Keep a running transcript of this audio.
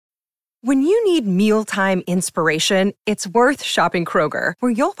When you need mealtime inspiration, it's worth shopping Kroger,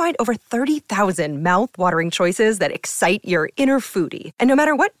 where you'll find over 30,000 mouth-watering choices that excite your inner foodie. And no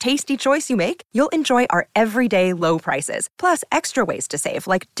matter what tasty choice you make, you'll enjoy our everyday low prices, plus extra ways to save,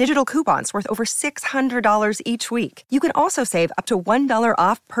 like digital coupons worth over $600 each week. You can also save up to $1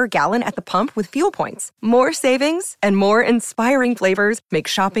 off per gallon at the pump with fuel points. More savings and more inspiring flavors make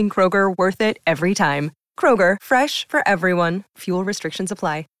shopping Kroger worth it every time. Kroger, fresh for everyone. Fuel restrictions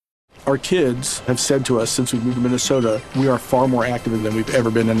apply. Our kids have said to us since we moved to Minnesota, we are far more active than we've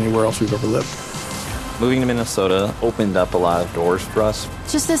ever been anywhere else we've ever lived. Moving to Minnesota opened up a lot of doors for us.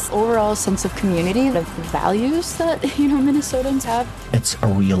 Just this overall sense of community, of the values that, Minnesotans have. It's a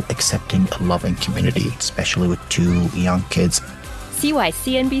real accepting, loving community, especially with 2 young kids. See why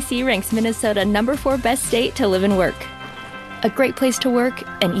CNBC ranks Minnesota number 4 best state to live and work. A great place to work,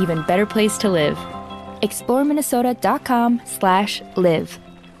 an even better place to live. ExploreMinnesota.com/live.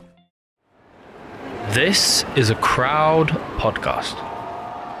 This is a Crowd podcast.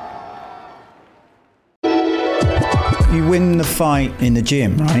 You win the fight in the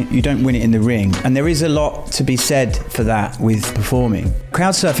gym, right? You don't win it in the ring. And there is a lot to be said for that with performing.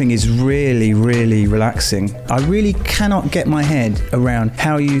 Crowd surfing is really, really relaxing. I really cannot get my head around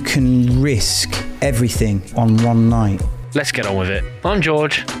how you can risk everything on one night. Let's get on with it. I'm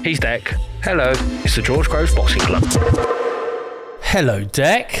George, he's Dec. Hello, it's the George Groves Boxing Club. Hello,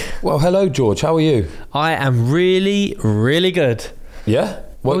 Dec. Well, hello, George. How are you? I am really, really good. Yeah?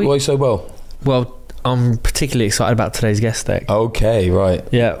 Why so well? Well, I'm particularly excited about today's guest, Dec. Okay, right.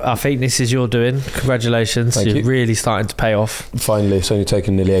 Yeah, I think this is your doing. Congratulations. Thank you. Really starting to pay off. Finally, it's only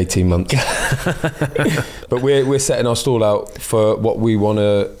taken nearly 18 months. But we're setting our stall out for what we want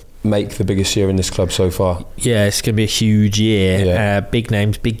to make the biggest year in this club so far. Yeah, it's going to be a huge year. Yeah. Big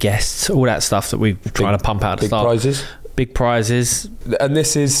names, big guests, all that stuff that we're trying to pump out at the start. Big prizes. And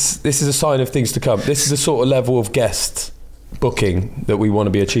this is a sign of things to come. This is the sort of level of guest booking that we want to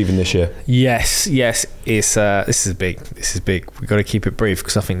be achieving this year. Yes. This is big. We've got to keep it brief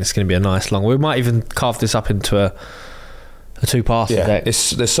because I think it's going to be a nice long. We might even carve this up into a 2-parter. Yeah,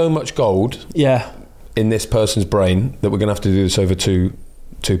 there's so much gold. Yeah. In this person's brain that we're going to have to do this over two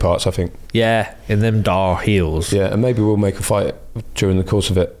parts, I think. Yeah, in them dar heels. Yeah, and maybe we'll make a fight during the course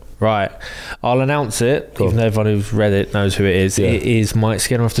of it. Right. I'll announce it, even though everyone who's read it knows who it is. Yeah. It is Mike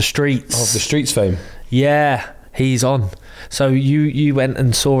Skinner of The Streets. Of The Streets fame. Yeah, he's on. So you went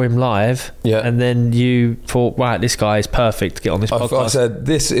and saw him live, and then you thought, right, this guy is perfect to get on this podcast. I said,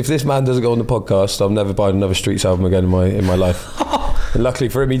 if this man doesn't go on the podcast, I'll never buy another Streets album again in my life. And luckily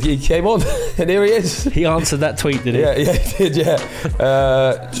for him, he came on, and here he is. He answered that tweet, did he? Yeah, he did, yeah.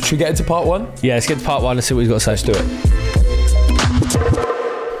 Should we get into part 1? Yeah, let's get to part 1 and see what he's got to say. Let's do it.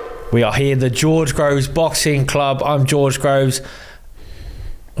 We are here in the George Groves Boxing Club. I'm George Groves.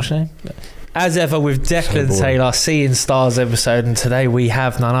 What's your name? As ever with Declan Taylor, Seeing Stars episode, and today we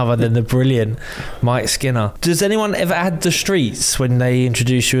have none other than the brilliant Mike Skinner. Does anyone ever add The Streets when they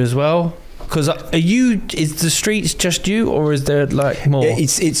introduce you as well? Because is The Streets just you, or is there like more?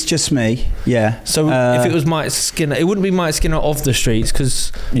 It's just me, yeah. So if it was Mike Skinner, it wouldn't be Mike Skinner of The Streets,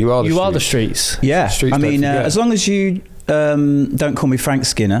 because you are The Streets. Yeah, I mean, as long as you don't call me Frank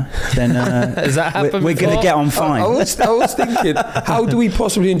Skinner, then Has that happened we're going to get on fine. I was thinking, how do we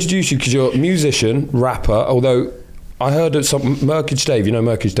possibly introduce you? Because you're a musician, rapper, although I heard of Merkage Dave, you know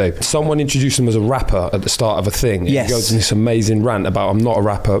Merkage Dave? Someone introduced him as a rapper at the start of a thing. Yes. He goes in this amazing rant about, I'm not a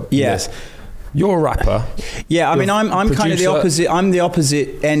rapper. Yes. You're a rapper. Yeah, I mean, I'm kind of the opposite. I'm the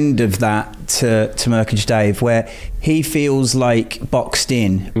opposite end of that to Merkage Dave, where he feels like boxed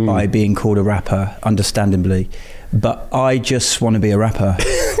in by being called a rapper, understandably. But I just want to be a rapper.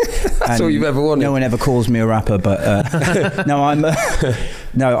 That's all you've ever wanted. No one ever calls me a rapper, but I'm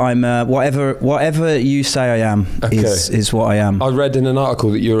whatever you say I am is what I am. I read in an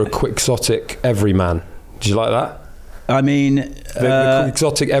article that you're a quixotic everyman. Did you like that? I mean, the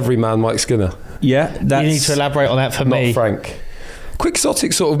quixotic everyman, Mike Skinner. Yeah, you need to elaborate on that for me. Not Frank.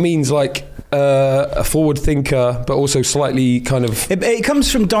 Quixotic sort of means like a forward thinker, but also slightly kind of. It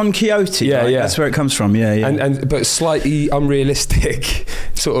comes from Don Quixote. Yeah, right? yeah. That's where it comes from. Yeah, yeah. But slightly unrealistic,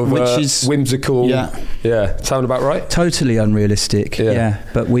 sort of, which is whimsical. Yeah, yeah. Sound about right? Totally unrealistic. Yeah,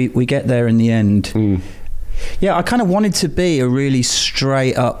 but we get there in the end. Yeah, I kind of wanted to be a really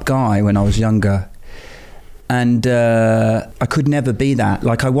straight up guy when I was younger. And I could never be that.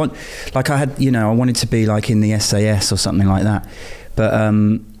 I wanted to be like in the SAS or something like that. But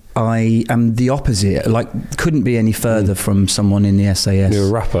I am the opposite. Couldn't be any further from someone in the SAS. You're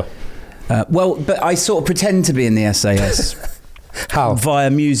a rapper. But I sort of pretend to be in the SAS. How? Via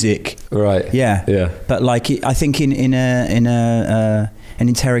music. Right. Yeah. Yeah. But I think in a an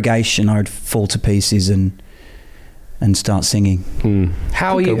interrogation, I'd fall to pieces and start singing.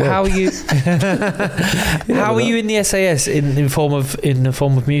 How are you? How are you? How are you in the SAS in the form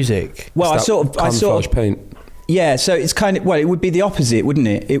of music? Well, I sort of paint. Yeah, so it's kind of, well, it would be the opposite, wouldn't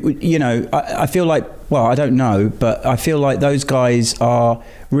it? It would, you know, I feel like, well, I don't know, but I feel like those guys are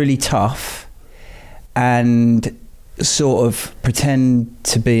really tough and sort of pretend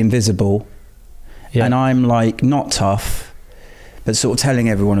to be invisible. Yeah. And I'm like not tough, but sort of telling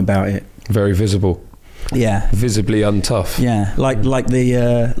everyone about it. Very visible. Yeah. Visibly untough. Yeah,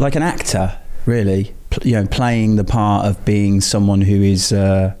 like an actor, really, you know, playing the part of being someone who is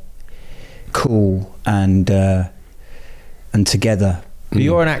cool and together. But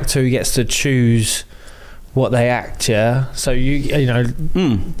you're an actor who gets to choose what they act, yeah? So you know...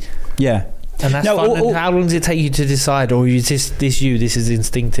 Yeah. And that's fun. And how long does it take you to decide, or is this is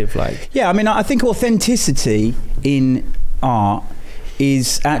instinctive, like? Yeah, I mean, I think authenticity in art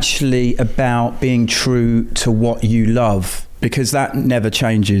is actually about being true to what you love, because that never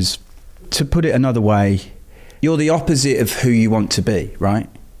changes. To put it another way, you're the opposite of who you want to be, right?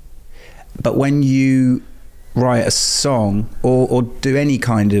 But when you write a song or do any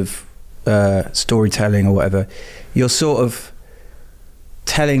kind of storytelling or whatever, you're sort of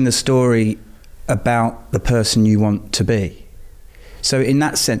telling the story about the person you want to be. So in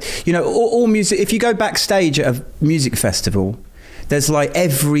that sense, you know, all music, if you go backstage at a music festival, there's like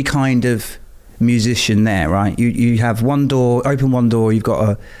every kind of musician there, right? You have one door, open one door, you've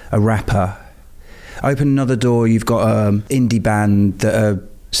got a rapper. Open another door, you've got an indie band that are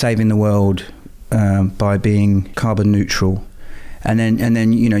saving the world by being carbon neutral. And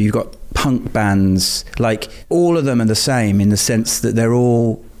then you know, you've got punk bands. Like, all of them are the same in the sense that they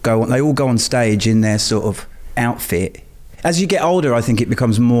all go on stage in their sort of outfit. As you get older, I think it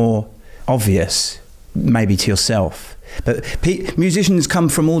becomes more obvious, maybe to yourself. But musicians come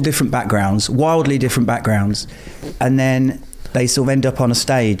from all different backgrounds, wildly different backgrounds, and then they sort of end up on a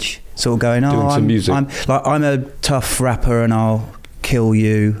stage, sort of going, I'm a tough rapper and I'll kill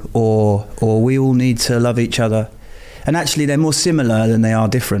you, or we all need to love each other. And actually they're more similar than they are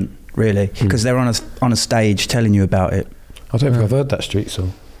different, really, because they're on a stage telling you about it. I don't think I've heard that street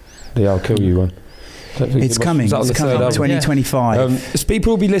song, the I'll Kill You one. It's coming 2025. So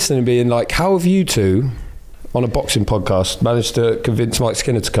people will be listening and being like, how have you two on a boxing podcast managed to convince Mike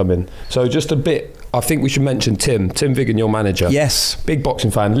Skinner to come in? So just a bit, I think we should mention Tim Vigan, your manager. Yes. Big boxing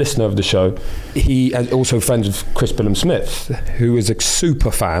fan, listener of the show. He is also friends with Chris Billum-Smith, who is a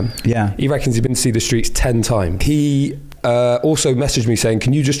super fan. Yeah. He reckons he's been to see the Streets 10 times. He also messaged me saying,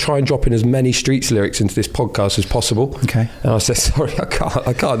 can you just try and drop in as many Streets lyrics into this podcast as possible? Okay. And I said, sorry,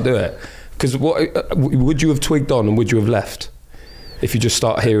 I can't do it. Because what would you have twigged on and would you have left if you just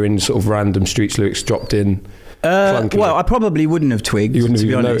start hearing sort of random Streets lyrics dropped in? Well, I probably wouldn't have twigged. You wouldn't to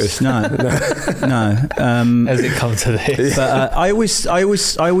have be even honest. noticed. No. Has it come to this? But I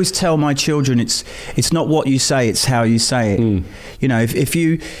always tell my children it's not what you say, it's how you say it. You know, if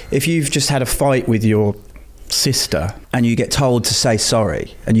you've just had a fight with your sister and you get told to say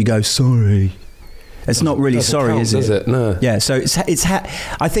sorry and you go sorry, it's not really sorry, is it? Does it? No. Yeah. So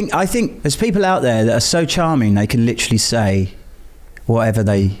I think there's people out there that are so charming they can literally say whatever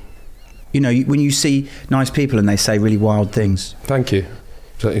they. You know, when you see nice people and they say really wild things. Thank you. Is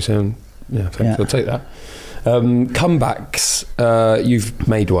that what you're saying? Yeah, thanks. I'll take that. Comebacks, you've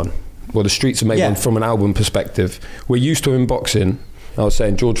made one. Well, the Streets have made one from an album perspective. We're used to in boxing. I was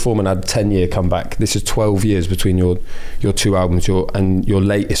saying George Foreman had a 10-year comeback. This is 12 years between your two albums and your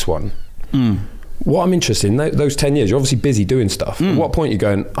latest one. What I'm interested in, those 10 years, you're obviously busy doing stuff. At what point are you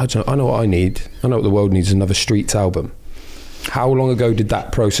going, I know what I need. I know what the world needs, another Streets album. How long ago did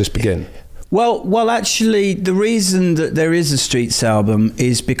that process begin? Well, actually, the reason that there is a Streets album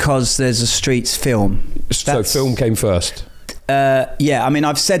is because there's a Streets film. So film came first? Yeah, I mean,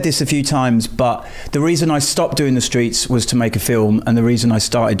 I've said this a few times, but the reason I stopped doing the Streets was to make a film, and the reason I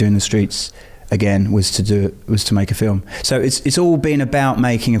started doing the Streets again was to make a film. So it's all been about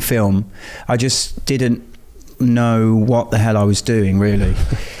making a film. I just didn't know what the hell I was doing, really.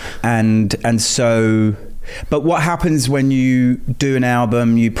 and so... But what happens when you do an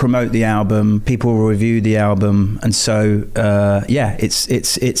album, you promote the album, people will review the album, and so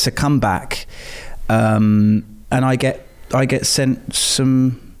it's a comeback, and I get sent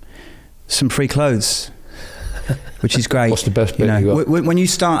some free clothes, which is great. What's the best bit you got? When you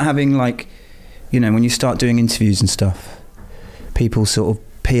start having when you start doing interviews and stuff, people sort of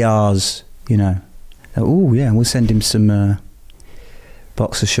PRs, oh yeah, we'll send him some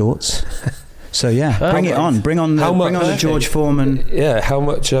boxer shorts. So yeah, bring it on. Bring on the George Foreman. Yeah, how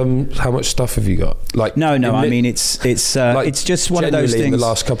much stuff have you got? Like no. I mean, it's just one of those things. In the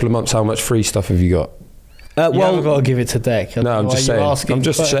last couple of months, how much free stuff have you got? You haven't got to give it to Deck. No, I'm just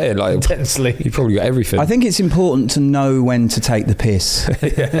saying. Like, intensely, you probably got everything. I think it's important to know when to take the piss.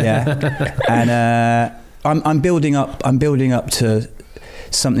 Yeah. And I'm building up to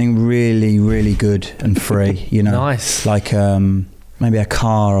something really, really good and free. You know, nice. Like maybe a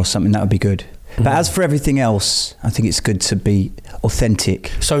car or something, that would be good. But as for everything else, I think it's good to be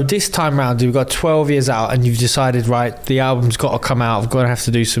authentic. So this time round, you've got 12 years out and you've decided, right, the album's got to come out. I've got to have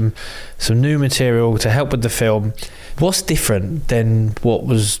to do some new material to help with the film. What's different than what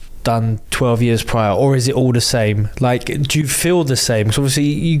was done 12 years prior, or is it all the same? Like, do you feel the same? Because obviously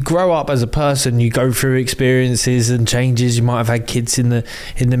you grow up as a person, you go through experiences and changes. You might have had kids in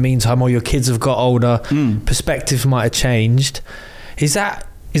the meantime, or your kids have got older. Perspective might have changed. Is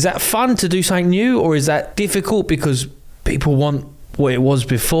that fun to do something new, or is that difficult because people want what it was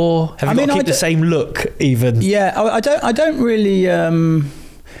before? Have you got to keep the same look even? Yeah, I don't really...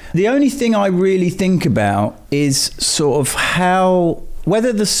 the only thing I really think about is sort of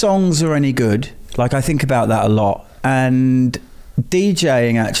whether the songs are any good. Like, I think about that a lot. And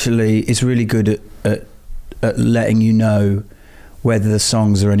DJing actually is really good at letting you know whether the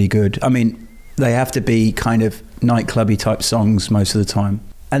songs are any good. I mean, they have to be kind of nightclubby type songs most of the time.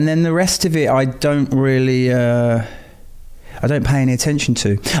 And then the rest of it, I don't really, I don't pay any attention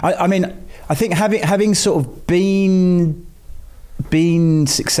to. I mean, I think having sort of been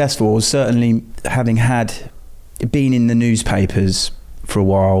successful, or certainly having been in the newspapers for a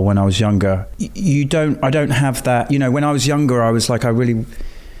while when I was younger, I don't have that. You know, when I was younger, I was like, I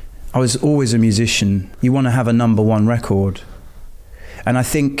was always a musician. You want to have a number one record. And I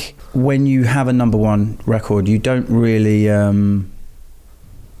think when you have a number one record, you don't really...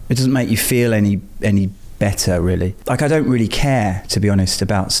 it doesn't make you feel any better, really. Like, I don't really care, to be honest,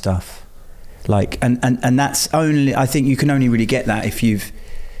 about stuff. Like, and that's only... I think you can only really get that if you've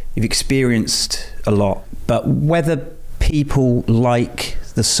experienced a lot. But whether people like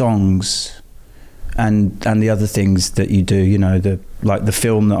the songs and the other things that you do, you know, the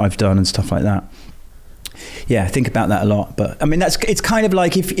film that I've done and stuff like that. Yeah, I think about that a lot. But I mean, it's kind of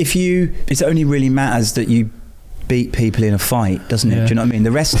like it only really matters that you beat people in a fight, doesn't it? Do you know what I mean?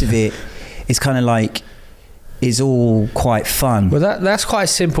 The rest of it is kind of like, is all quite fun. Well, that's quite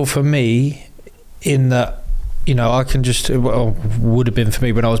simple for me, in that, you know, I can just, would have been for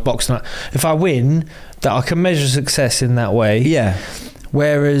me when I was boxing, if I win, that I can measure success in that way. Yeah.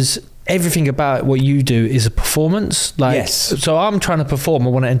 Whereas everything about what you do is a performance. Like, yes. So I'm trying to perform. I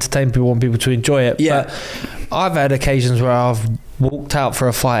want to entertain people, I want people to enjoy it. Yeah. But I've had occasions where I've walked out for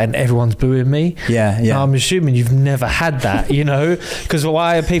a fight and everyone's booing me. Yeah. Now, I'm assuming you've never had that, you know, because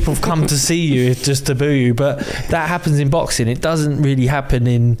why are people come to see you just to boo you? But that happens in boxing. It doesn't really happen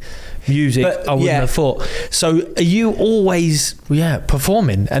in music. But, I wouldn't have thought. So are you always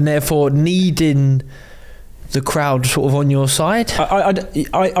performing and therefore needing the crowd sort of on your side?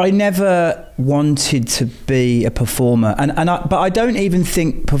 I never wanted to be a performer, but I don't even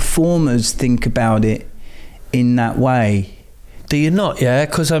think performers think about it in that way. Do you not? Yeah,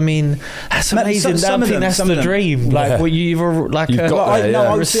 because I mean, that's amazing. I think that's the dream. Like, what you were like a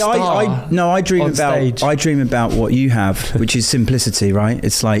star. I dream about what you have, which is simplicity, right?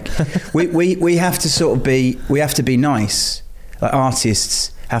 It's like we have to sort of be. We have to be nice. Like,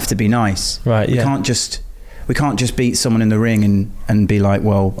 artists have to be nice. Right. We can't just beat someone in the ring and be like,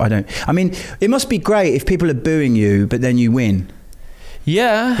 well, I mean, it must be great if people are booing you, but then you win.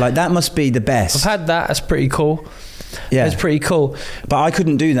 Yeah. Like, that must be the best. I've had that. That's pretty cool. Yeah. It's pretty cool. But I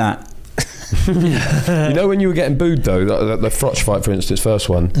couldn't do that. You know, when you were getting booed, though, the Frotch fight, for instance, first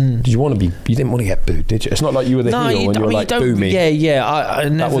one, did you want to be... You didn't want to get booed, did you? It's not like you were the heel when you were like, boo me. Yeah. I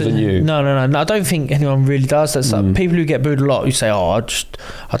never, that wasn't you. No. I don't think anyone really does. That's like people who get booed a lot, who say, I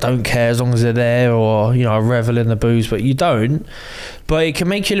don't care as long as they're there, or, you know, I revel in the boos, but you don't. But it can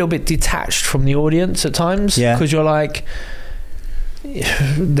make you a little bit detached from the audience at times. Yeah. Because you're like...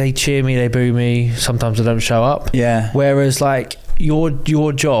 They cheer me, they boo me, sometimes I don't show up. Yeah. Whereas, like, your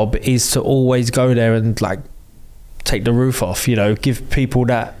job is to always go there and, like, take the roof off, you know, give people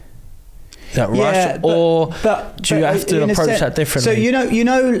that rush, but do you have to approach that differently? So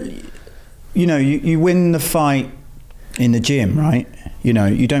you win the fight in the gym, right? You know,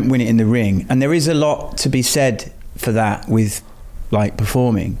 you don't win it in the ring, and there is a lot to be said for that with, like,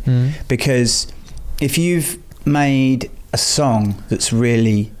 performing, because if you've made a song that's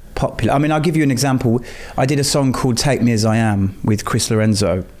really popular. I mean, I'll give you an example. I did a song called Take Me As I Am with Chris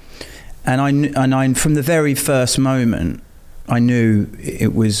Lorenzo, and I from the very first moment, I knew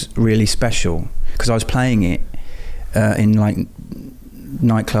it was really special because I was playing it in like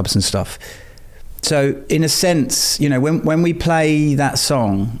nightclubs and stuff. So in a sense, you know, when we play that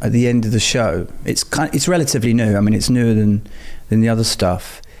song at the end of the show, it's relatively new. I mean, it's newer than the other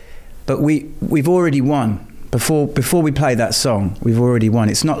stuff, but we've already won. Before we play that song, we've already won.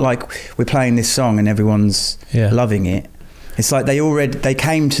 It's not like we're playing this song and everyone's loving it. It's like they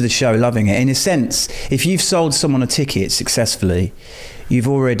came to the show loving it. In a sense, if you've sold someone a ticket successfully, you've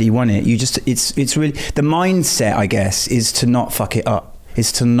already won it. It's really, the mindset, I guess, is to not fuck it up.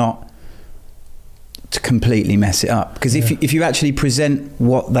 Is to completely mess it up. Because if you actually present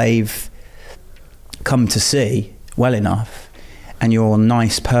what they've come to see well enough, and you're a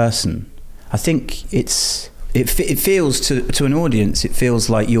nice person, I think it feels to an audience, it feels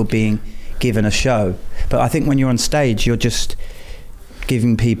like you're being given a show. But I think when you're on stage, you're just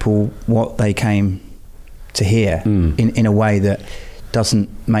giving people what they came to hear in a way that doesn't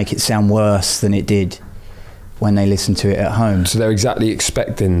make it sound worse than it did when they listen to it at home. So they're exactly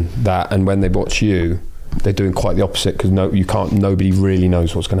expecting that, and when they watch you, they're doing quite the opposite, because nobody really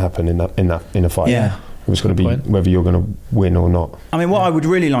knows what's going to happen in a fight. Yeah. It's going to be whether you're going to win or not. I mean, what I would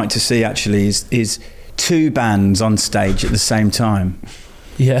really like to see actually is two bands on stage at the same time.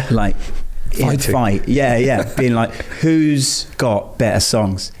 Yeah. Like in a fight. Yeah. Being like, who's got better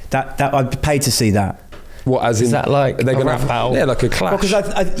songs? That I'd pay to see that. What, as in, is that like they're a rap battle? Yeah, like a clash.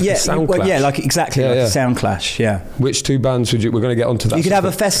 Well, sound clash. like exactly, like a sound clash. Yeah. Which two bands we're going to get onto that? You could have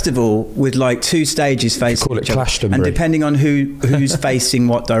a festival with like two stages facing each other, and depending on who's facing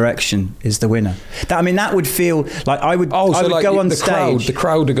what direction is the winner. That would feel like I would go on stage. The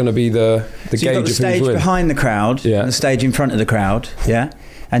crowd are going to be the gauge you've got the stage behind the crowd, and the stage in front of the crowd,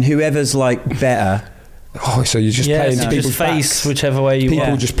 and whoever's like better. Oh, so you're just playing to people's face backs. Whichever way you want.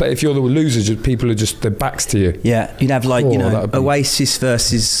 People just play. If you're the losers, people are just their backs to you. Yeah, you'd have like Oasis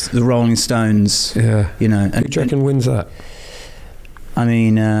versus the Rolling Stones. Yeah, you know. Who do you reckon wins that? I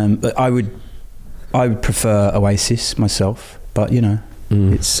mean, but I would prefer Oasis myself, but you know,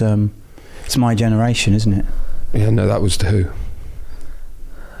 it's my generation, isn't it? Yeah, no, that was the Who.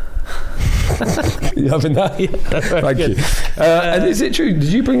 You having that? Yeah, thank you. And is it true?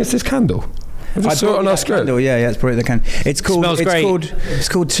 Did you bring us this candle? I saw it on our script. Yeah, it's brought the candle. It's called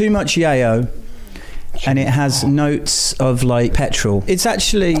Too Much Yayo, and it has notes of like petrol. It's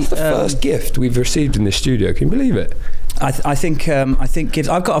actually the first gift we've received in this studio. Can you believe it? I think gifts.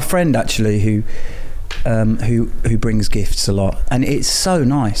 I've got a friend actually who brings gifts a lot, and it's so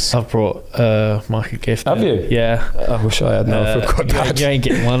nice. I've brought Mike a gift. Have you? Yeah. I wish I had. No, I forgot that. You ain't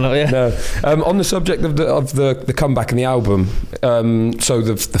getting one, are you? No. On the subject of the comeback and the album, so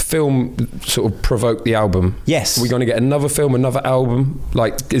the film sort of provoked the album. Yes. Are we going to get another film, another album?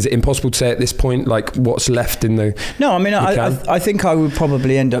 Like, is it impossible to say at this point? Like, what's left in the? No, I mean, I think I would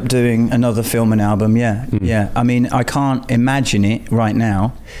probably end up doing another film and album. Yeah, yeah. I mean, I can't imagine it right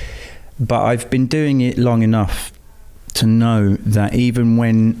now. But I've been doing it long enough to know that even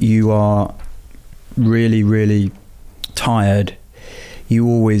when you are really, really tired, you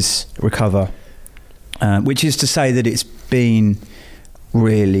always recover. Which is to say that it's been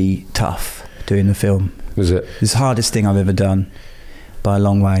really tough doing the film. Was it? It's the hardest thing I've ever done by a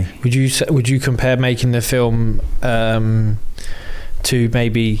long way. Would you compare making the film to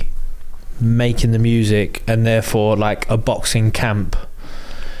maybe making the music and therefore like a boxing camp?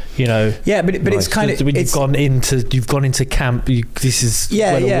 You know, yeah, but it's kind of when you've gone into camp. This is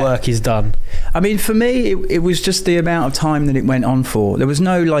where the work is done. I mean, for me, it was just the amount of time that it went on for. There was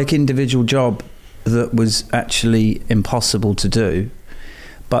no like individual job that was actually impossible to do,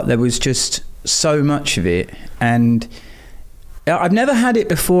 but there was just so much of it, and I've never had it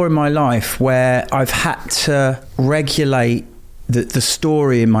before in my life where I've had to regulate the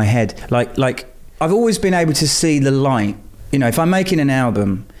story in my head. Like I've always been able to see the light. You know, if I'm making an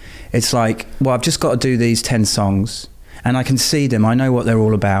album, it's like, well, I've just got to do these 10 songs and I can see them. I know what they're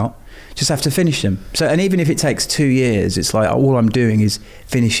all about. Just have to finish them. So, and even if it takes 2 years, it's like all I'm doing is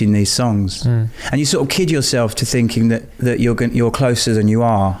finishing these songs. And you sort of kid yourself to thinking that you're closer than you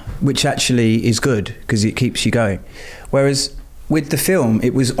are, which actually is good because it keeps you going. Whereas with the film,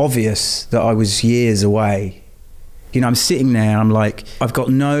 it was obvious that I was years away. You know, I'm sitting there, I'm like, I've got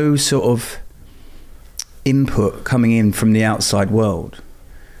no sort of input coming in from the outside world,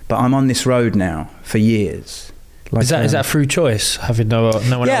 but I'm on this road now for years. Like, is that through choice, having no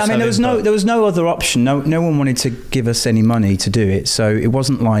one else? Yeah, I mean, there was no other option. No one wanted to give us any money to do it, so it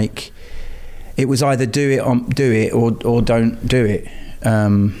wasn't like it was either do it or don't do it.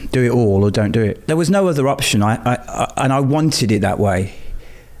 Do it all or don't do it. There was no other option. I wanted it that way,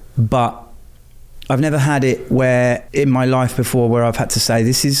 but I've never had it where in my life before where I've had to say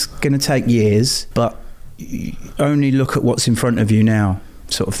this is going to take years, but only look at what's in front of you now,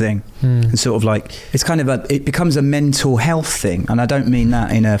 sort of thing. And sort of like it's kind of it becomes a mental health thing, and I don't mean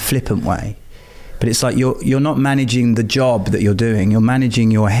that in a flippant way, but it's like you're not managing the job that you're doing, you're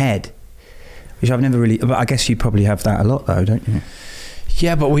managing your head, which I've never really. But I guess you probably have that a lot though, don't you?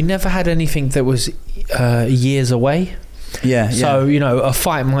 Yeah, but we never had anything that was years away. Yeah. So a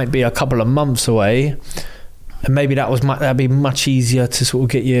fight might be a couple of months away, and maybe that'd be much easier to sort of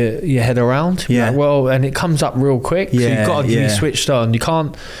get your head around. Yeah. Like, well, and it comes up real quick. So you've got to be switched on. You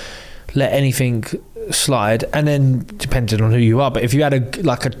can't let anything slide. And then depending on who you are, but if you had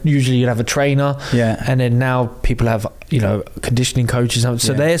usually you'd have a trainer. Yeah. And then now people have conditioning coaches.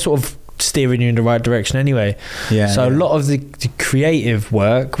 So they're sort of steering you in the right direction anyway. Yeah. So a lot of the creative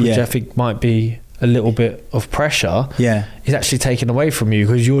work, which I think might be a little bit of pressure, is actually taken away from you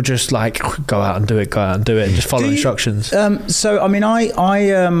because you're just like go out and do it, and just follow instructions. So I mean,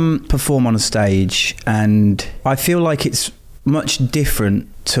 I perform on a stage, and I feel like it's much different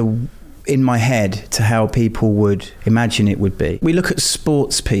to in my head to how people would imagine it would be. We look at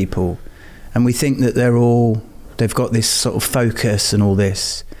sports people, and we think that they've got this sort of focus and all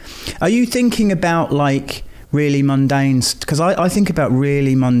this. Are you thinking about like really mundane? Because I think about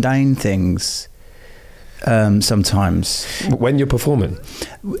really mundane things. Sometimes when you're performing,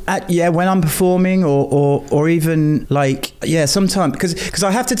 when I'm performing, or even like sometimes because I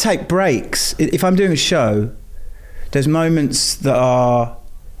have to take breaks if I'm doing a show. There's moments that are,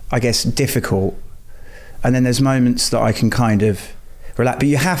 I guess, difficult, and then there's moments that I can kind of relax. But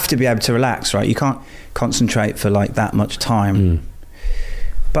you have to be able to relax, right? You can't concentrate for like that much time.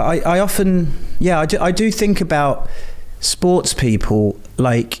 But I often I do think about sports people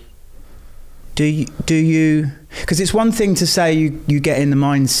like. Do you? Because it's one thing to say you get in the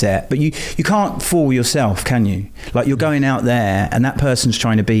mindset, but you can't fool yourself, can you? Like you're going out there and that person's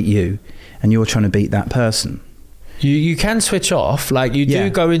trying to beat you, and you're trying to beat that person. You can switch off, like you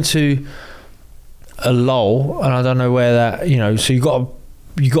do go into a lull, and I don't know where that So you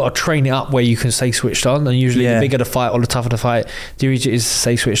got to train it up where you can stay switched on, and usually the bigger the fight or the tougher the fight, the easier it is to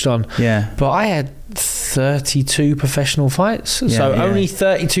stay switched on. Yeah. But I had 32 professional fights, only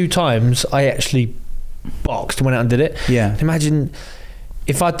 32 times I actually boxed, went out and did it. Yeah. Imagine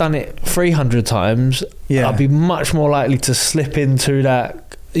if I'd done it 300 times, I'd be much more likely to slip into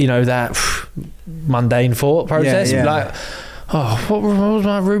that, that mundane thought process. Like, what was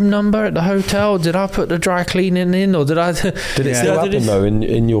my room number at the hotel? Did I put the dry cleaning in, or did I? Did it still happen though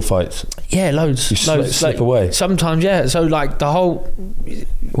in your fights? Yeah, loads. You slip away. Sometimes, yeah. So like the whole.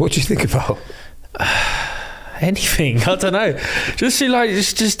 What do you think about? Anything, I don't know. Just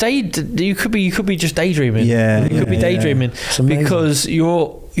you could be just daydreaming. Yeah, you could be daydreaming because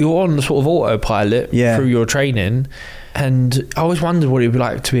you're on the sort of autopilot through your training. And I always wondered what it would be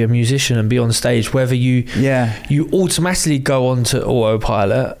like to be a musician and be on stage, whether you automatically go onto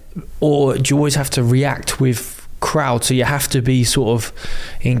autopilot, or do you always have to react with crowd, so you have to be sort of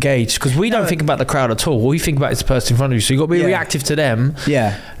engaged, because we don't think about the crowd at all. All you think about is the person in front of you, so you've got to be reactive to them.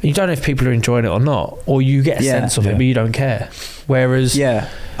 And you don't know if people are enjoying it or not, or you get a sense of it but you don't care. Whereas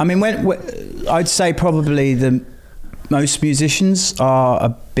I mean, when I'd say probably the most musicians are a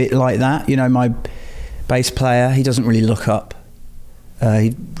bit like that. My bass player, he doesn't really look up.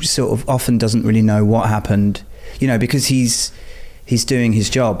 He sort of often doesn't really know what happened, because he's doing his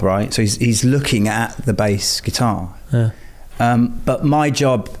job, right? So he's looking at the bass guitar. But my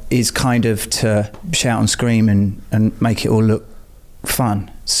job is kind of to shout and scream and make it all look fun.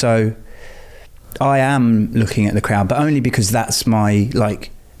 So I am looking at the crowd, but only because that's my like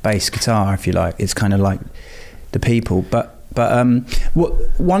bass guitar, if you like. It's kind of like the people. But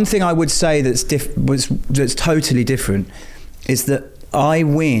one thing I would say that's totally different is that I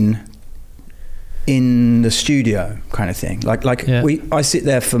win in the studio, kind of thing. I sit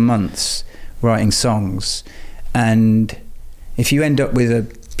there for months writing songs, and if you end up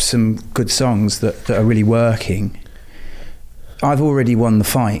with some good songs that are really working, I've already won the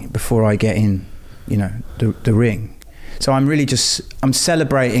fight before I get in, the ring. So I'm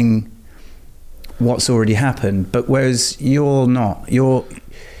celebrating what's already happened. But whereas you're not, you're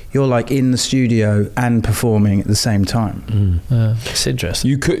like in the studio and performing at the same time. It's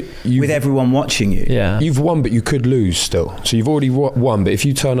interesting. With everyone watching you. Yeah. You've won, but you could lose still. So you've already won, but if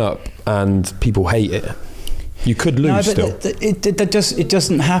you turn up and people hate it, you could lose still. It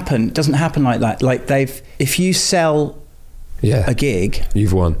doesn't happen. It doesn't happen like that. Like if you sell a gig,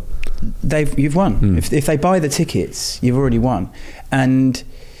 you've won. You've won. If they buy the tickets, you've already won. And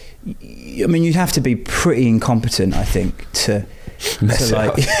I mean, you'd have to be pretty incompetent, I think, to Mess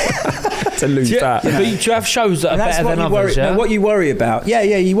to to lose that. But do you have shows that are better than others? No, what you worry about. Yeah,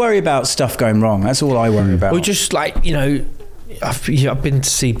 you worry about stuff going wrong. That's all I worry about. Or just like, you know, I've been to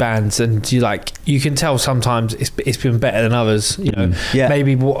see bands, and you can tell sometimes it's been better than others. You know,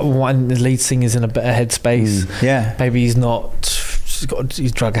 maybe one the lead singer's in a better headspace. Maybe he's not. He's got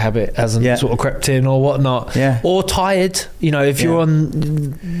his drug habit hasn't sort of crept in or whatnot. Or tired. You know, if you're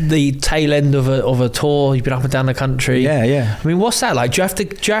on the tail end of a tour, you've been up and down the country. I mean, what's that like? Do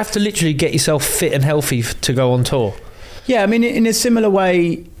you have to literally get yourself fit and healthy to go on tour? Yeah, I mean, in a similar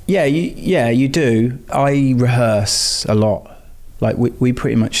way. You do. I rehearse a lot. Like we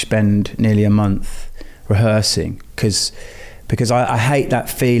pretty much spend nearly a month rehearsing because I hate that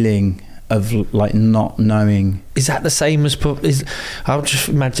feeling of like not knowing. Is that the same as I'll just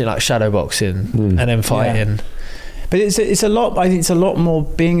imagine like shadow boxing and then fighting. But it's a lot. I think it's a lot more.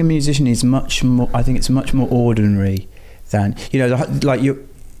 Being a musician is much more. I think it's much more ordinary than, you know, like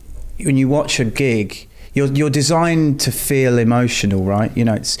when you watch a gig. You're designed to feel emotional, right? You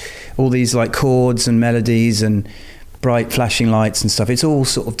know, it's all these like chords and melodies and bright flashing lights and stuff. It's all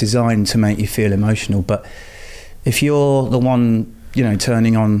sort of designed to make you feel emotional. But if you're the one, you know,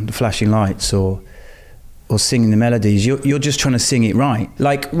 turning on the flashing lights or singing the melodies, you're just trying to sing it right.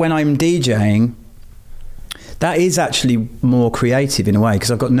 Like when I'm DJing, that is actually more creative in a way,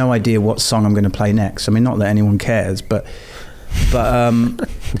 because I've got no idea what song I'm going to play next. I mean, not that anyone cares, but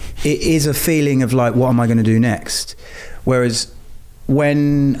it is a feeling of like, what am I going to do next? Whereas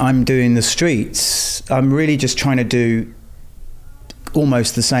when I'm doing the streets, I'm really just trying to do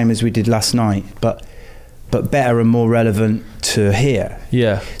almost the same as we did last night, but better and more relevant to here.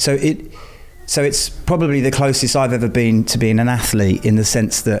 So it's probably the closest I've ever been to being an athlete, in the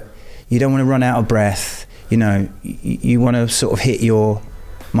sense that you don't want to run out of breath. You know, you want to sort of hit your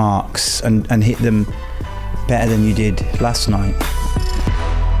marks and hit them better than you did last night.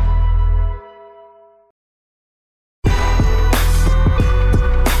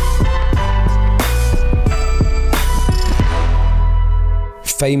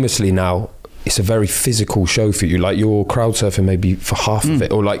 Famously now, it's a very physical show for you. Like you're crowd surfing maybe for half of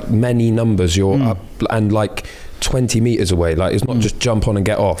it, or like many numbers you're up and like 20 meters away. Like it's not just jump on and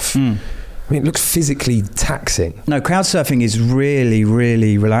get off. I mean, it looks physically taxing. No, crowd surfing is really,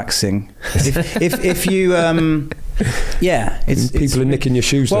 really relaxing. if you, people are nicking your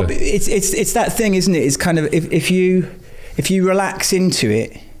shoes. Well, it's that thing, isn't it? It's kind of if you relax into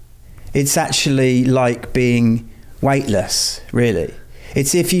it, it's actually like being weightless, really.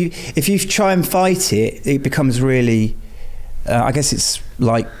 It's if you try and fight it, it becomes really. I guess it's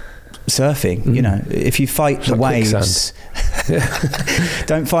like surfing. You know, if you fight the waves,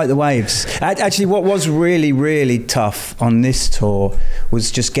 don't fight the waves. Actually, what was really, really tough on this tour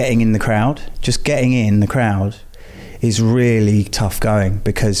was just getting in the crowd. Just getting in the crowd is really tough going,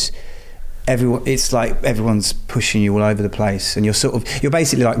 because it's like everyone's pushing you all over the place, and you're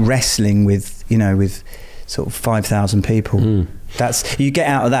basically like wrestling with sort of 5,000 people. That's, you get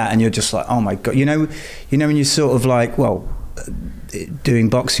out of that and you're just like, oh my God, you know when you're sort of like, well, doing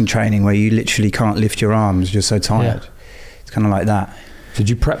boxing training where you literally can't lift your arms, you're so tired. It's kind of like that. Did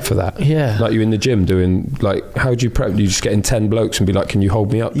you prep for that? Yeah. Like you in the gym doing, like, how do you prep? You just get in 10 blokes and be like, can you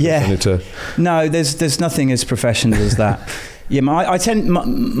hold me up? Yeah. No, there's nothing as professional as that. Yeah,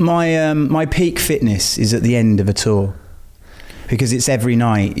 my peak fitness is at the end of a tour, because it's every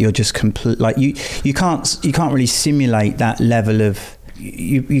night. You're just like you can't really simulate that level of.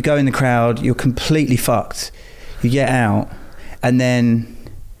 You go in the crowd, you're completely fucked. You get out, and then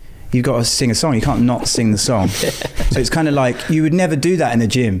you've got to sing a song. You can't not sing the song. So it's kind of like, you would never do that in the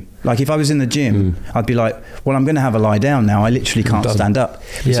gym. Like if I was in the gym, I'd be like, well, I'm going to have a lie down now. I literally can't stand up.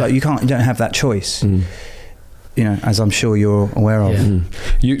 It's like you don't have that choice. You know, as I'm sure you're aware of.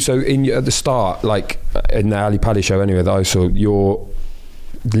 So at the start, like in the Ali Pali show anyway that I saw, you're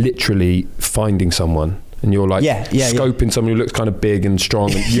literally finding someone and you're like scoping someone who looks kind of big and strong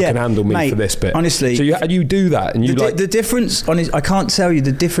and you can handle me, mate, for this bit. Honestly. So you do that, and the difference, honestly, I can't tell you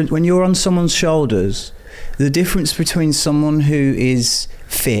the difference when you're on someone's shoulders, the difference between someone who is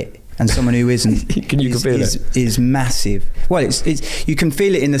fit and someone who isn't is massive. Well, it's you can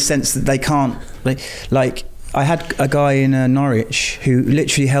feel it in the sense that they can't, like I had a guy in Norwich who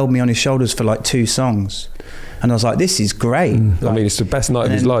literally held me on his shoulders for like 2 songs. And I was like, this is great. Like, I mean, it's the best night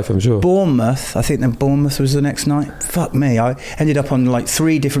of his life, I'm sure. Bournemouth, I think Bournemouth was the next night. Fuck me. I ended up on like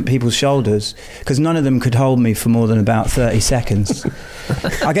 3 different people's shoulders because none of them could hold me for more than about 30 seconds.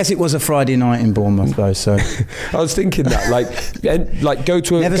 I guess it was a Friday night in Bournemouth though, so I was thinking that, go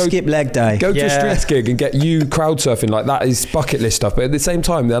to a skip leg day. Go to a streets gig and get you crowd surfing, like that is bucket list stuff. But at the same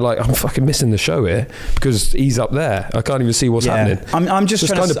time, they're like, I'm fucking missing the show here because he's up there. I can't even see what's happening. I'm just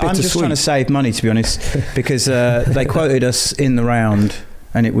trying to save money, to be honest, because they quoted us in the round.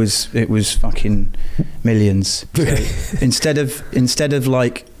 And it was fucking millions. So instead of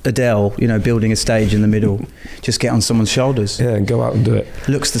like Adele, you know, building a stage in the middle, just get on someone's shoulders. Yeah, and go out and do it.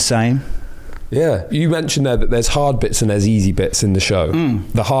 Looks the same. Yeah, you mentioned there that there's hard bits and there's easy bits in the show.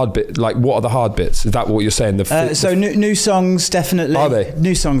 The hard bit, like what are the hard bits? Is that what you're saying? New songs, definitely. Are they?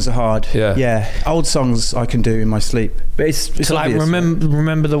 New songs are hard. Yeah. Old songs I can do in my sleep, but it's so like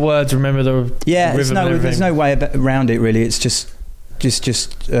remember the words, remember the rhythm. There's no way around it really. It's just you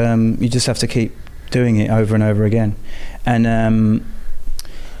just have to keep doing it over and over again, and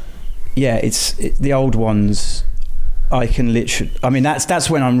the old ones. I can literally. I mean, that's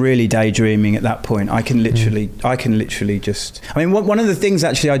when I'm really daydreaming. At that point, I can literally just. I mean, one of the things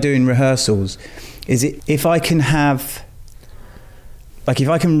actually I do in rehearsals is if I can write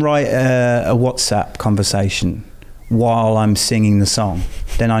a WhatsApp conversation while I'm singing the song,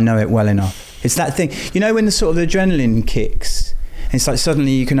 then I know it well enough. It's that thing, you know, when the sort of the adrenaline kicks. It's like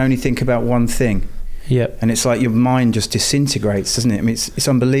suddenly you can only think about one thing. Yep. And it's like your mind just disintegrates, doesn't it? I mean, it's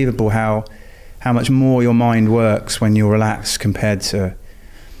unbelievable how much more your mind works when you're relaxed compared to,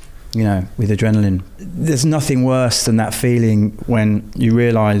 you know, with adrenaline. There's nothing worse than that feeling when you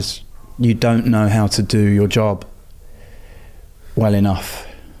realise you don't know how to do your job well enough.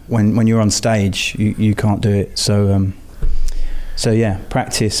 When you're on stage, you can't do it. So yeah,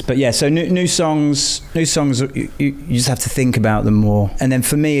 practice. But yeah, so new songs. You just have to think about them more. And then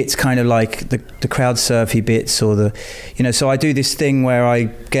for me, it's kind of like the crowd surfy bits, or the, you know. So I do this thing where I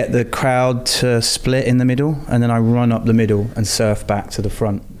get the crowd to split in the middle, and then I run up the middle and surf back to the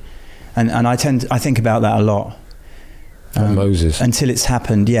front. And I think about that a lot. Moses. Until it's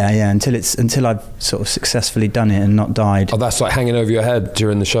happened, until I've sort of successfully done it and not died. Oh, that's like hanging over your head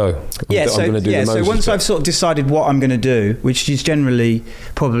during the show. So once I've sort of decided what I'm going to do, which is generally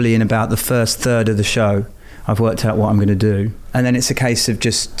probably in about the first third of the show, I've worked out what I'm going to do, and then it's a case of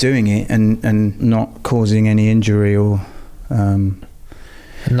just doing it and not causing any injury or.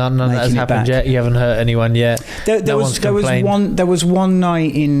 None of that has happened yet. You haven't hurt anyone yet. There was one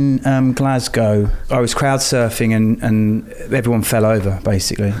night in Glasgow. I was crowd surfing and everyone fell over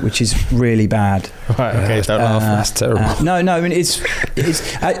basically, which is really bad. Right. Okay. Don't laugh. That's terrible. No. I mean, it's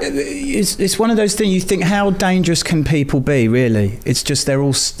one of those things. You think, how dangerous can people be? Really, it's just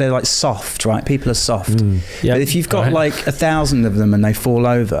they're like soft, right? People are soft. Yep. But if you've got like 1,000 of them and they fall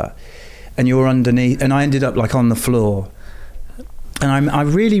over, and you're underneath, and I ended up like on the floor. And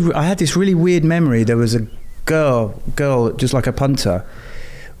I had this really weird memory. There was a girl, just like a punter.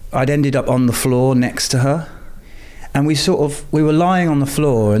 I'd ended up on the floor next to her, and we were lying on the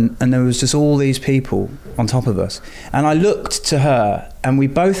floor, and there was just all these people on top of us. And I looked to her, and we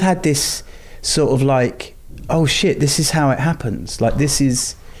both had this sort of like, oh shit, this is how it happens. Like this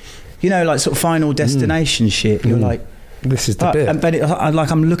is, you know, like sort of Final Destination shit. You're like, this is the bit. But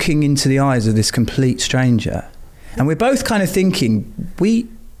I'm looking into the eyes of this complete stranger. And we're both kind of thinking,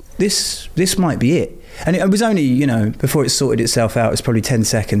 this might be it. And it was only, you know, before it sorted itself out, it was probably 10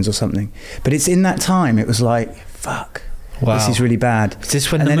 seconds or something. But it's in that time, it was like, fuck, wow. This is really bad. Is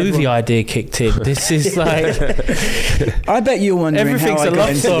this when the movie idea kicked in? This is like... I bet you're wondering everything's how I a got love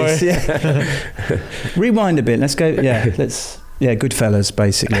into story. This. Yeah. Rewind a bit, let's go, Goodfellas,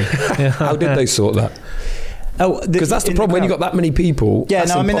 basically. How did they sort that? Because that's the problem when you got that many people. Yeah,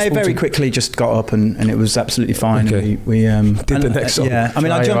 no, I mean they very quickly just got up and it was absolutely fine. Okay. And we did the next song. Yeah, I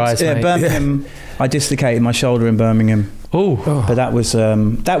mean I jumped Birmingham. Yeah. I dislocated my shoulder in Birmingham. Oh, but that was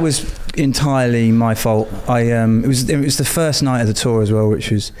entirely my fault. It was the first night of the tour as well, which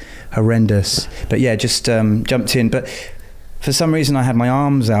was horrendous. But yeah, just jumped in. But for some reason I had my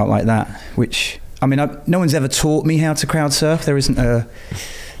arms out like that, which I mean no one's ever taught me how to crowd surf. There isn't a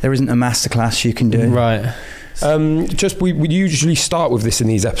masterclass you can do. Right. We usually start with this in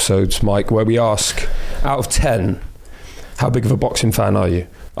these episodes, Mike, where we ask, out of 10, how big of a boxing fan are you?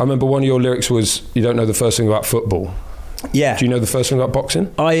 I remember one of your lyrics was, you don't know the first thing about football. Yeah. Do you know the first thing about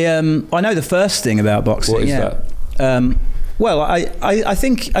boxing? I know the first thing about boxing. What is that? Well, I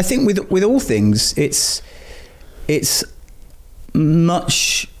think with all things, it's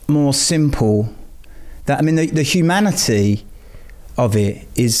much more simple. That I mean, the humanity of it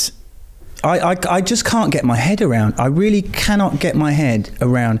is. I just can't get my head around. I really cannot get my head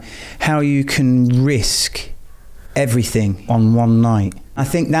around how you can risk everything on one night. I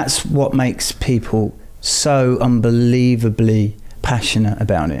think that's what makes people so unbelievably passionate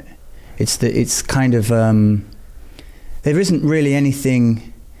about it. It's kind of there isn't really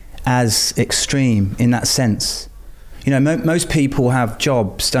anything as extreme in that sense. You know, most people have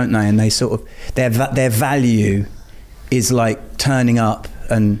jobs, don't they? And they sort of their value is like turning up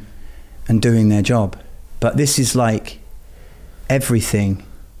and doing their job. But this is like everything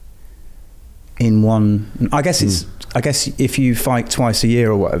in one. I guess if you fight twice a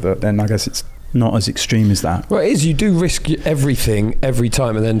year or whatever, then I guess it's not as extreme as that. Well, it is. You do risk everything every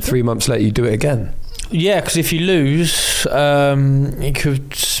time, and then 3 months later you do it again. Yeah, because if you lose, it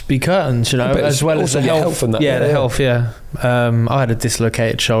could be curtains, you know, as well as the health. And that, the health. Yeah, I had a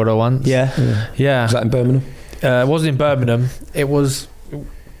dislocated shoulder once. Yeah. Was that in Birmingham? It wasn't in Birmingham. It was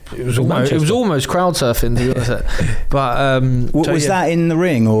almost crowd surfing, to be honest. But was that in the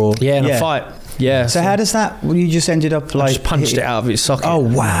ring or in a fight? Yeah. So how does that? Well, you just ended up like just punched it out of its socket. Oh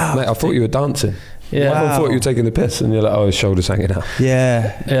wow! Mate, I thought you were dancing. Yeah, I thought you were taking the piss, and you're like, "Oh, his shoulder's hanging out."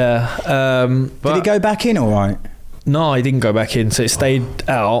 Yeah. Did it go back in all right? No, he didn't go back in, so it stayed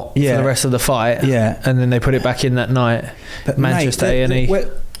out for the rest of the fight. Yeah, and then they put it back in that night. But Manchester A&E.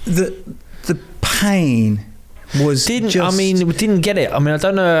 The pain was we didn't get it. I mean, I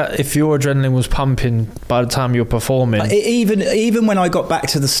don't know if your adrenaline was pumping by the time you were performing. Even when I got back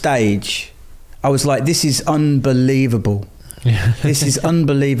to the stage, I was like, "This is unbelievable." This is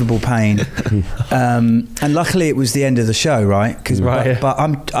unbelievable pain, and luckily it was the end of the show, right? But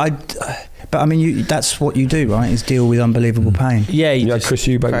I mean, that's what you do, right? Is deal with unbelievable pain. Yeah, you had Chris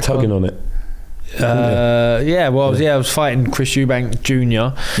Eubank tugging on it. I was fighting Chris Eubank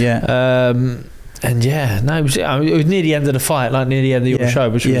Jr. Yeah. And it was near the end of the fight, like near the end of your show,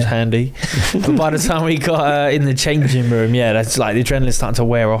 which was handy. But by the time we got in the changing room, that's like the adrenaline's starting to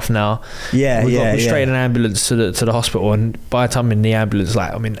wear off now. We got straight in an ambulance to the hospital, and by the time I'm in the ambulance,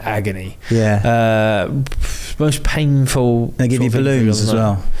 like I'm in agony. Yeah. Most painful. They give you balloons as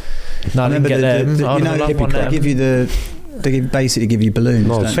well. No, I didn't get them. They basically give you balloons.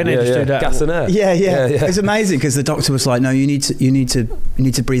 Gas and air. Yeah. It's amazing because the doctor was like, "No, you need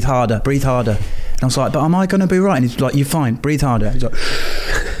to breathe harder. And I was like, "But am I going to be right?" And he's like, "You're fine. Breathe harder." He's like,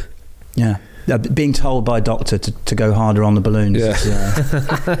 yeah. Being told by a doctor to go harder on the balloons.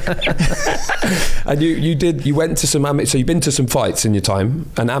 And you went to some so you've been to some fights in your time,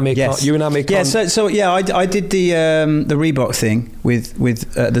 and Amir Khan, you and Amir Khan. I did the Reebok thing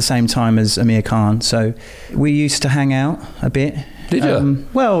with at the same time as Amir Khan. So we used to hang out a bit. Did you?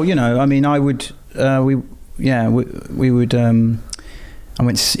 Well, you know, I mean, I would we would I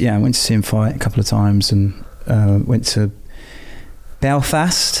went to see him fight a couple of times, and went to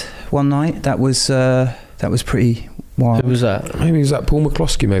Belfast one night. That was pretty wild. Who was that? Maybe was that Paul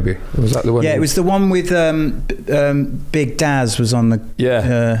McCloskey? Maybe was that the one? Yeah, it was the one with Big Daz was on the.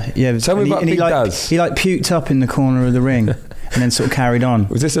 Tell me about Big Daz. He like puked up in the corner of the ring, and then sort of carried on.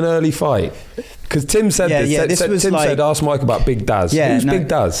 Was this an early fight? Because Tim said this. Tim said, "Ask Mike about Big Daz." Yeah, who's Big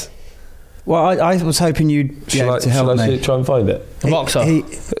Daz? Well, I was hoping you'd be able to help me. Try and find it? A boxer.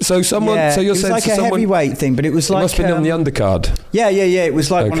 So you're saying it was like a heavyweight thing, but it was like it must have been on the undercard. Yeah. It was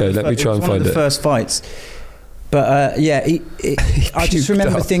like one of the first fights. But I just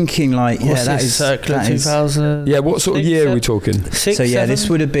remember thinking like, that is Circular 2000. Yeah, what sort of year are we talking? 6, so 7? This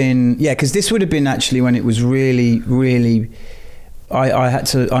would have been because this would have been actually when it was really, really.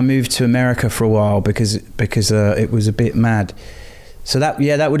 I moved to America for a while because it was a bit mad. So that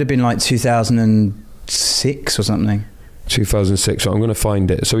would have been like 2006 or something. 2006. So I'm going to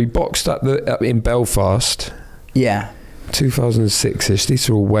find it. So he boxed in Belfast. Yeah. 2006ish. These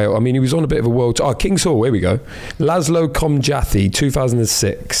are all well. I mean, he was on a bit of a world. King's Hall. Here we go. Laszlo Komjathi,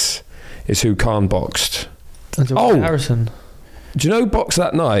 2006, is who Khan boxed. Harrison. Do you know who boxed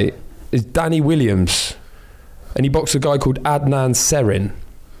that night? Is Danny Williams, and he boxed a guy called Adnan Serin,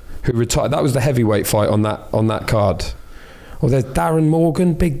 who retired. That was the heavyweight fight on that card. Well, there's Darren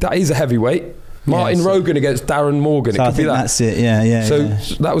Morgan, he's a heavyweight. Martin Rogan against Darren Morgan. So it could be that. That's it. Yeah. So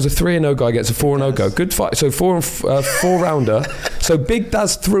that was a 3-0 guy against a 4-0 guy. Good fight. So 4-rounder. So Big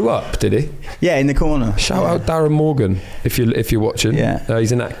Daz threw up, did he? Yeah, in the corner. Shout out Darren Morgan if you're watching. Yeah,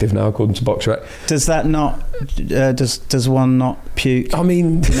 he's inactive now according to BoxRec. Does that not? Does one not puke? I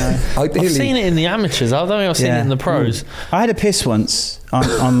mean, I've seen it in the amateurs. I don't think I've seen it in the pros. I had a piss once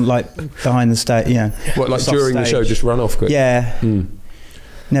on like behind the stage. Yeah. What, like during the show, just run off quick? Yeah.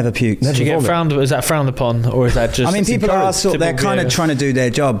 Never puked. Did you get frowned? Is that frowned upon, or is that just? I mean, people are they're kind of trying to do their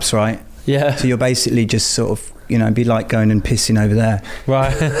jobs, right? Yeah. So you're basically just sort of you know, it'd be like going and pissing over there.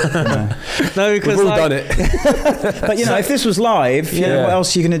 Right. No, because we've all done it. But you know, if this was live, you know, what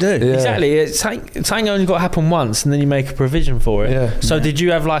else are you going to do? Yeah. Exactly. Something only got to happen once, and then you make a provision for it. Yeah. So did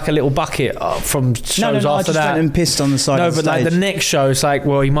you have like a little bucket from shows No, after I just that? went and pissed on the side No, of the but like stage. the next show, it's like,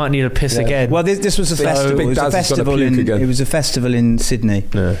 well, you might need a piss again. Well, this was a festival. Big It was a Daz has gotta festival puke in. again. It was a festival in Sydney.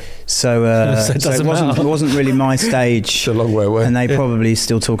 Yeah. So it wasn't really my stage. It's a long way away. And they probably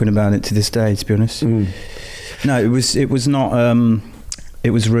still talking about it to this day, to be honest. No, it was not.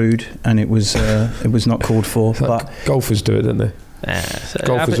 It was rude, and it was not called for. Like but golfers do it, don't they?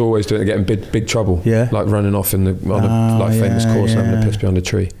 Golfers always do it. They get in big trouble. Yeah. Like running off on a famous course and having a piss behind a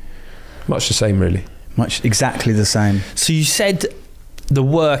tree. Much the same, really. Much exactly the same. So you said the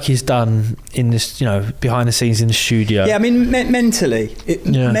work is done in this, you know, behind the scenes in the studio. Yeah, I mean, mentally,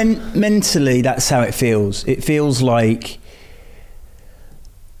 mentally, that's how it feels. It feels like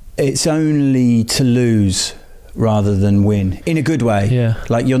it's only to lose rather than win, in a good way. Yeah.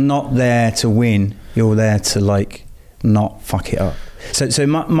 Like you're not there to win, you're there to like not fuck it up. So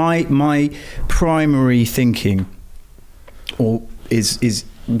my primary thinking is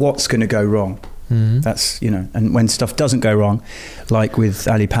what's going to go wrong. That's, you know, and when stuff doesn't go wrong, like with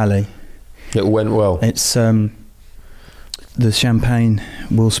Ali Pali, it went well. It's the champagne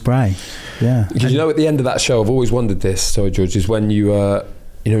will spray. Yeah. Because you know, at the end of that show, I've always wondered this. Sorry, George, is when you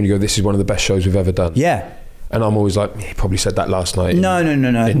you know, when you go, this is one of the best shows we've ever done. Yeah. And I'm always like, he probably said that last night. No.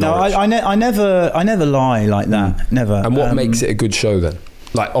 I never lie like that. Never. And what makes it a good show then?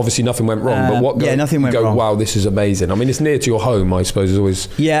 Like, obviously nothing went wrong, but what? Nothing went wrong. Wow, this is amazing. I mean, it's near to your home, I suppose. Is always.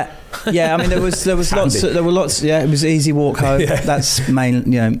 Yeah. I mean, there was lots. Yeah, it was easy walk home. Yeah. That's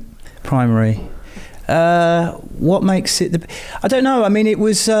main. You know, primary. What makes it? I don't know. I mean, it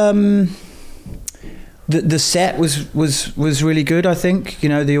was. The set was really good. I think, you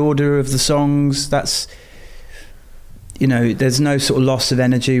know, the order of the songs. That's. You know, there's no sort of loss of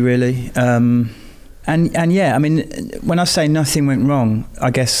energy really. And yeah, I mean, when I say nothing went wrong, I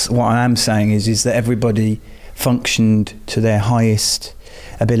guess what I am saying is that everybody functioned to their highest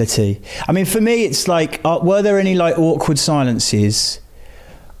ability. I mean, for me, it's like, were there any like awkward silences?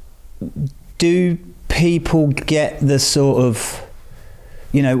 Do people get the sort of,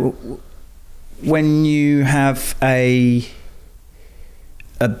 you know, when you have a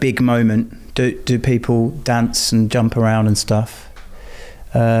big moment, do people dance and jump around and stuff?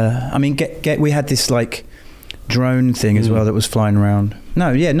 I mean, we had this like drone thing as well that was flying around.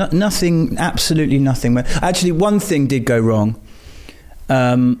 No, yeah, nothing, absolutely nothing. Actually, one thing did go wrong.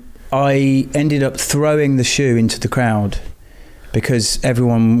 I ended up throwing the shoe into the crowd because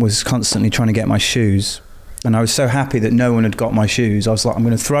everyone was constantly trying to get my shoes. And I was so happy that no one had got my shoes. I was like, I'm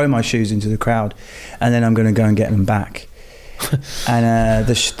going to throw my shoes into the crowd and then I'm going to go and get them back. And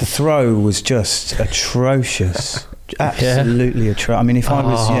the throw was just atrocious. Absolutely atrocious. I mean, if I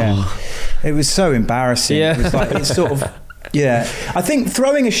was, it was so embarrassing. Yeah. It was like, it's sort of, I think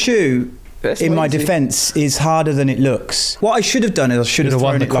throwing a shoe, in my defence, is harder than it looks. What I should have done is I should have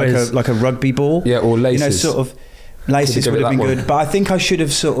thrown it like a rugby ball. Yeah, or laces. You know, sort of laces would have been good. But I think I should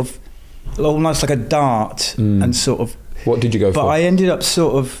have sort of, almost like a dart and sort of. What did you go for? But I ended up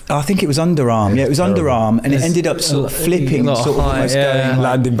sort of, I think it was underarm. Yeah, it was underarm, and it ended up sort of flipping, sort of almost going,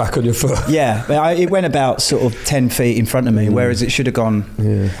 landing back on your foot. Yeah, but it went about sort of 10 feet in front of me, whereas it should have gone.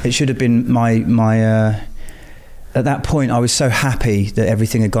 Yeah. It should have been my. At that point, I was so happy that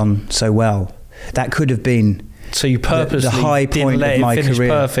everything had gone so well. That could have been. So you purposely the high point of my career,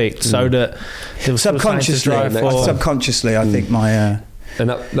 perfect, so that there was subconsciously, I think my. And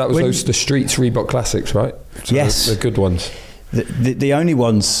that was the Streets Reebok Classics, right? So yes, the good ones. The only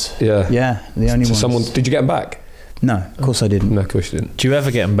ones. Yeah, the only ones. Did you get them back? No, of course I didn't. No, of course you didn't. Do you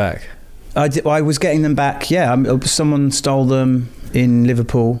ever get them back? I was getting them back. Yeah, someone stole them in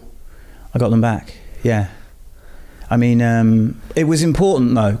Liverpool. I got them back. Yeah, I mean, it was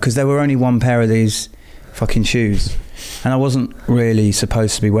important though because there were only one pair of these fucking shoes, and I wasn't really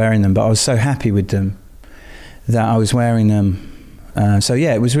supposed to be wearing them, but I was so happy with them that I was wearing them. So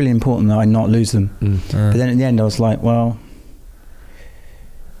yeah, it was really important that I not lose them. But then at the end, I was like, well,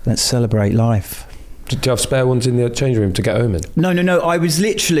 let's celebrate life. Did you have spare ones in the change room to get home in? No. I was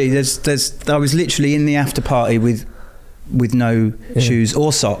literally I was literally in the after party with no shoes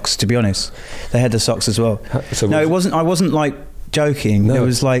or socks. To be honest, they had the socks as well. So it wasn't. I wasn't like joking. No.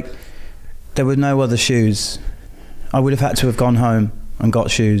 There were no other shoes. I would have had to have gone home and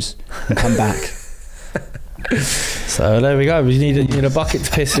got shoes and come back. So there we go. You need a bucket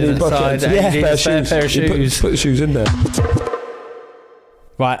to piss in inside. Yeah, you need a spare pair of shoes. Put the shoes in there.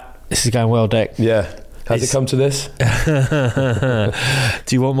 Right, this is going well, Deck. Yeah. Has it come to this?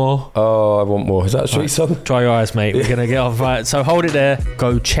 Do you want more? Oh, I want more. Is that a street song? Dry your eyes, mate. We're going to get off. Right, so hold it there.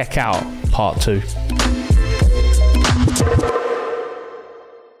 Go check out part 2.